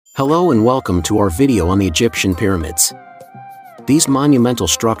Hello and welcome to our video on the Egyptian pyramids. These monumental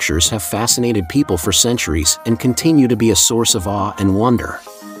structures have fascinated people for centuries and continue to be a source of awe and wonder.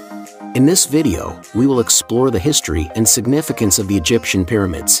 In this video, we will explore the history and significance of the Egyptian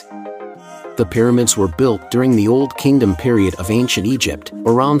pyramids. The pyramids were built during the Old Kingdom period of ancient Egypt,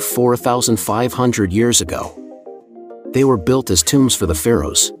 around 4,500 years ago. They were built as tombs for the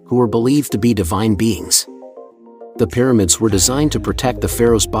pharaohs, who were believed to be divine beings. The pyramids were designed to protect the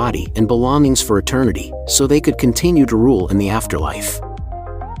pharaoh's body and belongings for eternity, so they could continue to rule in the afterlife.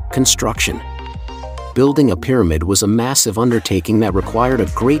 Construction. Building a pyramid was a massive undertaking that required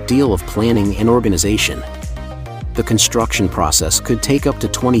a great deal of planning and organization. The construction process could take up to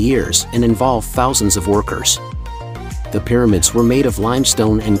 20 years and involve thousands of workers. The pyramids were made of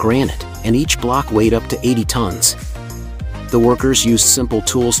limestone and granite, and each block weighed up to 80 tons. The workers used simple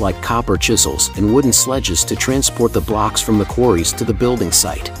tools like copper chisels and wooden sledges to transport the blocks from the quarries to the building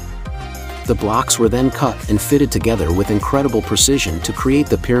site. The blocks were then cut and fitted together with incredible precision to create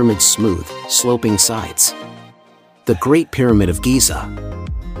the pyramid's smooth, sloping sides. The Great Pyramid of Giza.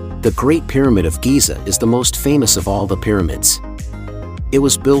 The Great Pyramid of Giza is the most famous of all the pyramids. It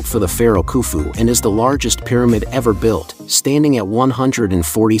was built for the pharaoh Khufu and is the largest pyramid ever built, standing at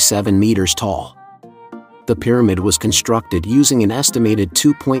 147 meters tall. The pyramid was constructed using an estimated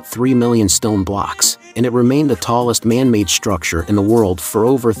 2.3 million stone blocks, and it remained the tallest man-made structure in the world for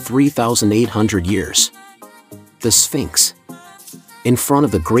over 3,800 years. The Sphinx. In front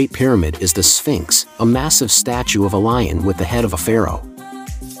of the Great Pyramid is the Sphinx, a massive statue of a lion with the head of a pharaoh.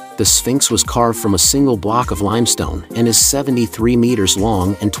 The Sphinx was carved from a single block of limestone and is 73 meters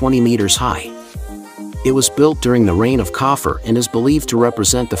long and 20 meters high. It was built during the reign of Khafre and is believed to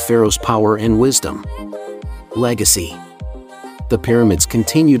represent the pharaoh's power and wisdom. Legacy. The pyramids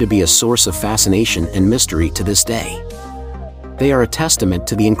continue to be a source of fascination and mystery to this day. They are a testament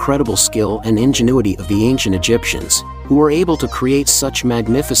to the incredible skill and ingenuity of the ancient Egyptians, who were able to create such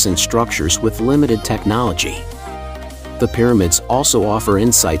magnificent structures with limited technology. The pyramids also offer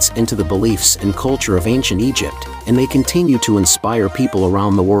insights into the beliefs and culture of ancient Egypt, and they continue to inspire people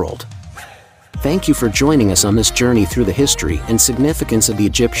around the world. Thank you for joining us on this journey through the history and significance of the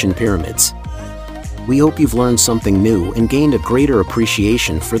Egyptian pyramids. We hope you've learned something new and gained a greater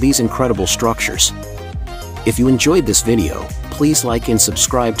appreciation for these incredible structures. If you enjoyed this video, please like and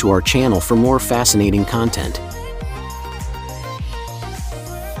subscribe to our channel for more fascinating content.